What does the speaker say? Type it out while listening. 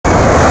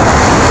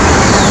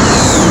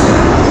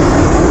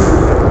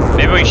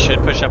we should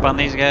push up on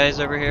these guys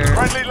over here.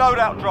 Friendly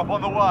loadout drop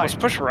on the way. Let's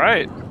push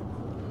right.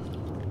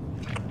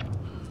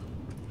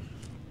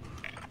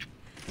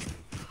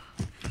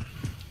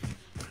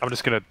 I'm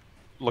just gonna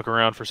look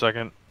around for a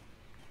second.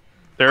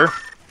 There.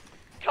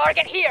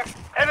 Target here.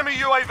 Enemy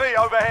UAV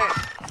overhead.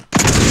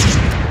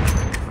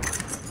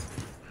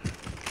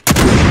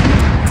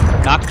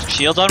 Knocked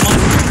shields on one.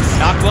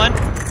 Knocked one.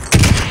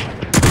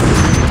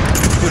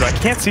 Dude, I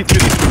can't see through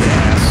the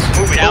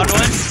gas. Down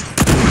one.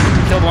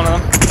 Killed one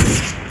of them.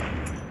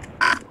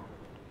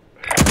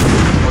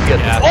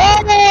 Yeah.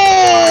 Oh!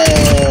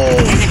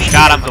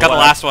 Got him. Got the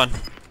last one.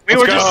 We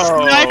were just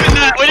sniping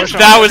that.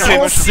 That was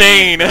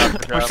insane.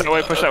 Push that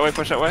way, push that way,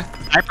 push that way.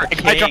 Sniper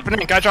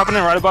Guy dropping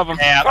in right above him.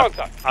 Yeah,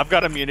 I've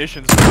got a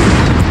munitions.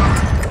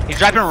 he's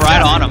driving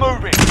right on him.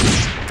 Moving.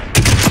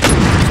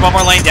 There's one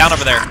more lane down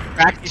over there.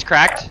 Cracked. He's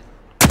cracked.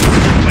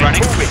 He's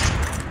running.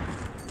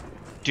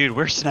 Dude,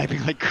 we're sniping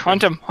like crazy.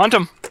 Hunt him, hunt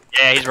him.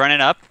 Yeah, he's running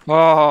up.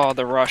 Oh,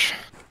 the rush.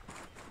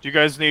 Do you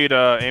guys need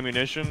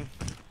ammunition?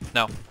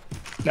 No.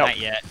 No. Not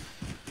yet.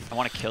 I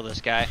want to kill this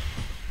guy.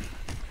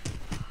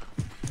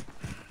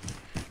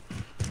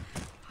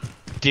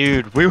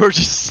 Dude, we were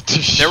just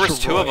There was 2 of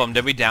destroyed. them.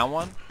 Did we down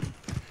one?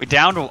 We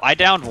downed. I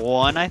downed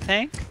one, I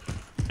think.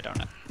 I don't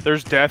know.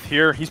 There's death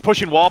here. He's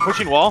pushing wall,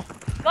 pushing wall.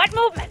 Got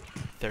movement.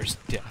 There's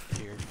death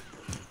here.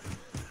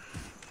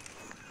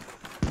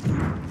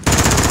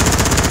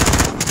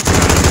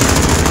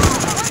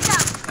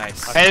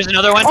 Nice. Hey, there's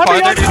another one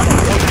farther, dude.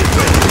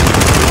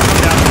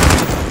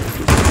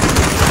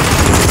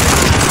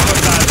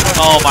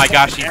 Oh my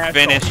gosh, he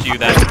finished you,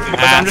 that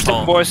I'm just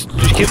asshole. boys.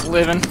 Just keep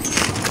living.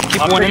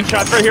 Keep I'm winning. taking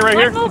shots right here, right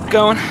here. Keep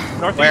going.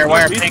 Northeast, Where?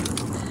 northeast. Pink?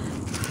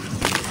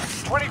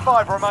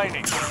 25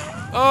 remaining.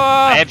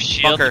 I have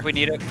shields bunker. if we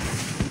need it.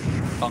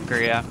 Bunker,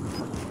 yeah.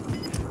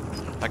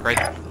 Like right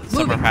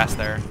somewhere past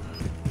there.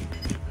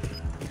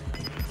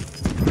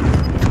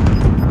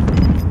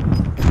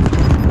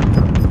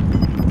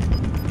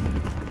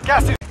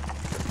 Gas is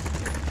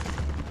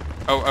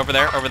Oh, over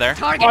there, over there.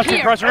 Target Crossing,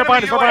 here. crossing, right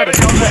behind us, right behind us.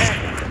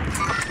 overhead.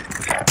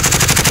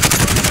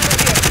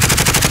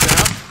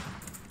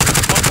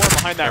 One more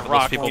behind that There's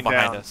rock. people looking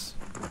behind down. us.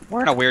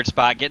 We're in a weird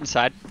spot. Get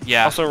inside.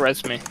 Yeah. Also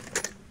res me.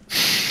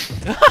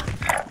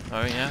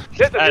 Oh yeah.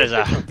 That is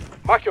a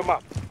Mark your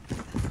map.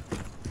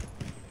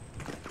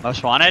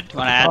 most wanted.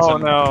 Want to add Oh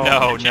some? no.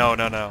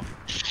 No.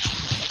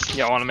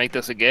 Y'all want to make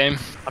this a game?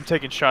 I'm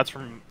taking shots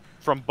from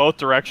both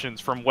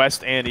directions, from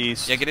west and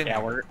east. Yeah, get in. Yeah,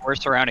 we're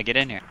surrounded. Get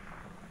in here.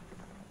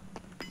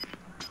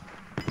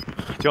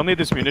 Do y'all need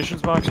this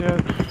munitions box yet?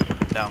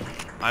 No.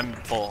 I'm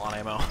full on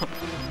ammo.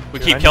 We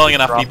Dude, keep I need killing to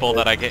enough drop people it.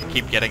 that I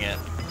keep getting it.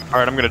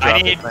 Alright, I'm gonna drop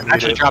I need. it.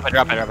 Actually, it. drop it.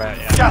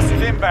 Yeah. Gas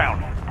is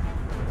inbound.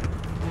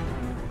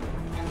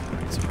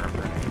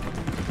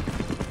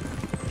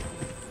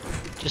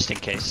 Just in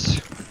case.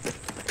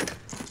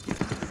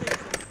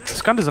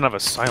 This gun doesn't have a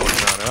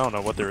silence on it. I don't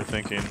know what they were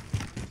thinking.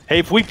 Hey,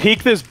 if we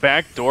peek this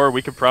back door,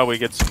 we could probably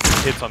get some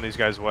hits on these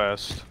guys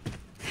west.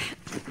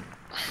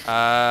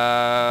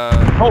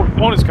 Oh,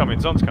 zone is coming.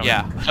 Zone's coming.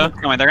 Yeah. So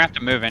they're gonna have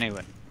to move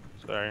anyway.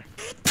 Sorry.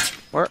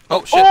 Where?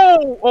 Oh shit.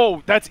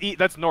 Oh, that's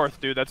that's north,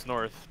 dude. That's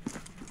north.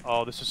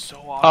 Oh, this is so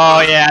awesome.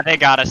 Oh yeah, they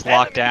got us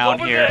locked down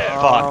over here. there.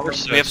 Fuck, we're Do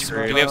so we have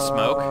screwed. do we have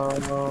smoke?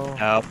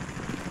 Nope.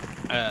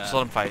 Just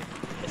let him fight.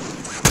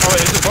 Oh,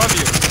 it's above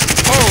you.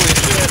 Holy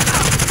shit.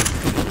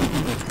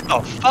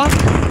 Oh fuck!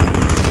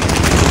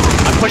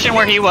 I'm pushing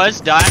where he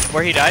was,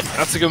 where he died.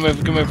 That's a good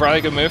move. Good move,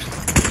 Riley. Good move.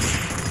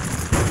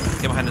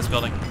 Get behind this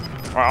building.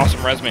 Alright,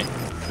 awesome. Res me.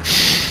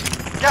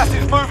 Gas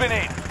is moving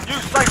in. New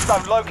safe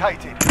zone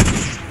located.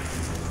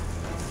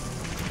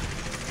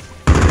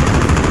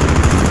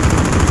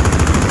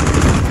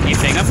 Can you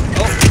ping him?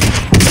 Oh.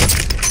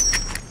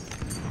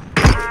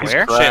 He's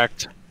Where?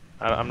 cracked.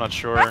 I'm not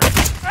sure. He's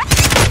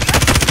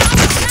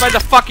by the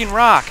fucking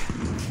rock.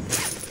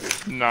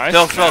 Nice.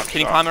 Phil,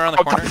 can you climb around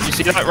the corner? You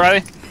see that,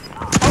 Riley?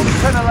 Only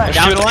 10 left.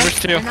 Down one. There's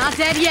 2. You're not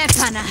dead yet,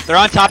 Hannah. They're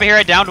on top of here.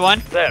 I downed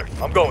one. There,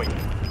 I'm going.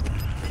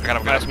 I got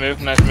him. Nice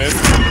move. Nice move.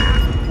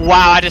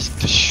 Wow, I just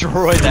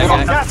destroyed that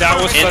guy.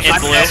 That was In- such in a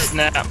blue.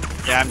 snap.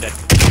 Yeah, I'm dead.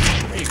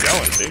 Where you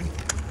going, dude?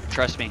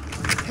 Trust me.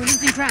 We're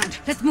losing ground.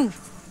 Let's move.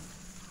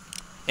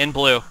 In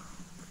blue.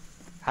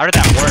 How did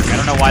that work? I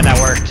don't know why that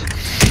worked.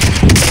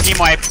 Team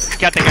wipe.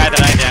 Got the guy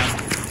that I downed.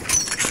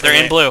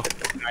 They're in blue.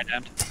 I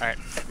downed. Alright.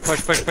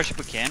 Push if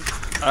we can.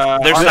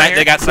 They're Armor here?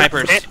 they got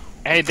snipers.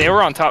 Hey, they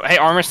were on top. Hey,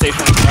 armor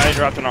station. Riley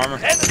dropped an armor.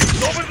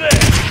 Enemies over there.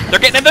 They're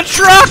getting in the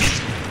truck!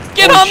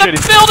 Get Oh, on shit,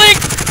 the building!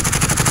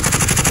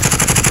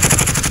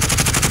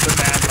 The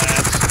bad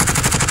lads.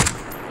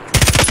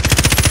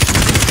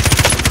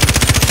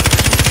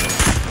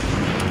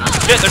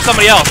 Shit, there's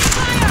somebody else.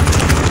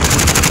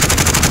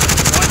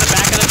 One in the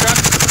back of the truck.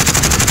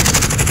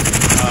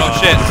 Oh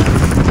shit.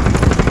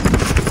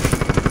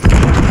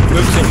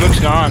 Mook's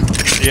gone.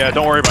 Yeah,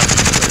 don't worry about it.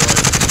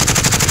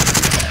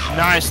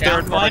 Nice,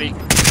 Down third party.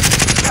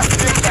 Gas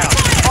is inbound.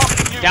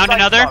 Marking new Downed safe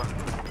another.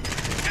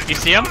 zone. You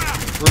see him?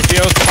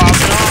 Rufio's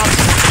popping off.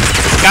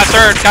 Got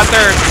third.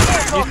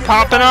 He's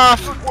popping off.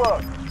 Good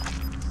work.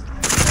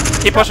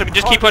 Keep pushing.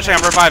 Just keep pushing.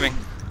 I'm reviving.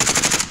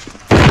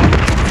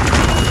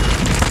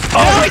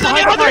 Oh, he's on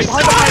the other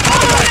side!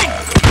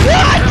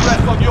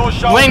 Rest on your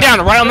shoulder. Laying down,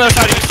 right on the other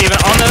side of you, Steven.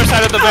 On the other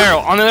side of the barrel.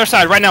 On the other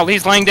side, right now.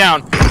 He's laying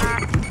down.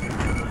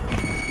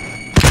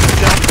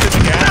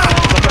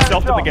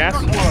 Self in the gas.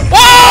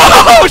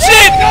 Whoa!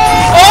 Shit!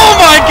 Oh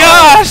my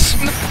gosh!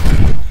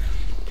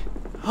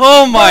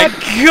 Oh my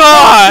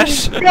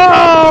gosh!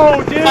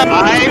 No, dude!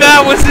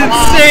 That was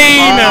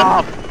insane!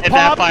 In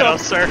that final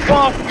circle.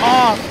 Fuck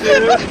off,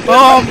 dude!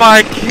 Oh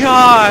my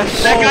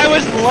gosh! That guy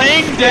was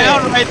laying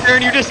down right there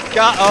and you just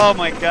got, oh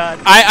my god.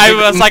 I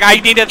was like, I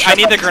need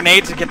the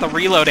grenade to get the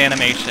reload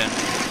animation.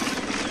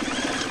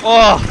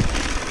 Oh,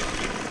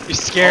 you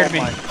scared me.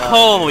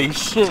 Holy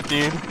shit,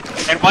 dude.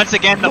 And once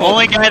again, the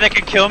only guy that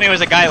could kill me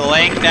was a guy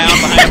laying down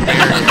behind me.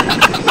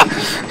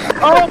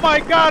 Oh my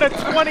god, a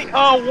 20!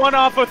 Oh, 1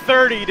 off of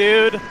 30,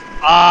 dude!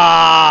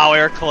 Ah, we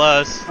were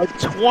close. A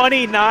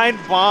 29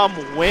 bomb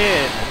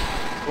win.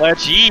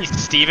 Jeez,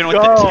 Steven with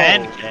go. the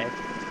 10K.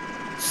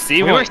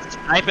 Steven We were was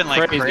sniping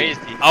like crazy.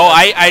 Oh,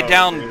 I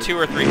downed 2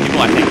 or 3 people,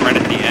 I think, right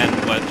at the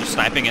end, was just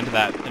sniping into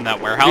that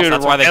warehouse. Dude,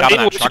 That's why they got in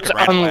Riley that truck was and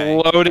ran away.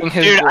 unloading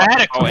his Dude, I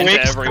had a Bronco into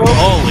quick everyone. scope.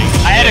 Holy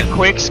shit. I had a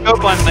quick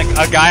scope on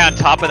a guy on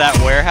top of that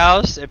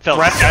warehouse. It felt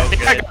Brett, so I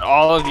think I good. got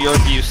all of your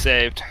views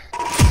saved.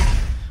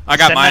 I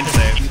got Send mine that to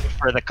saved. me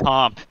for the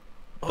comp.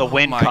 The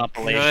win my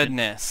compilation.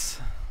 Goodness.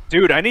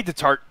 Dude, I need to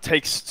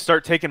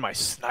start taking my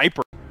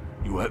sniper.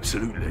 You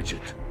absolute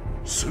legend.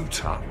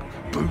 Suit up,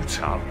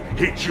 boot up,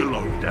 hit your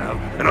load down,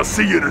 and I'll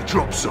see you in the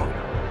drop zone.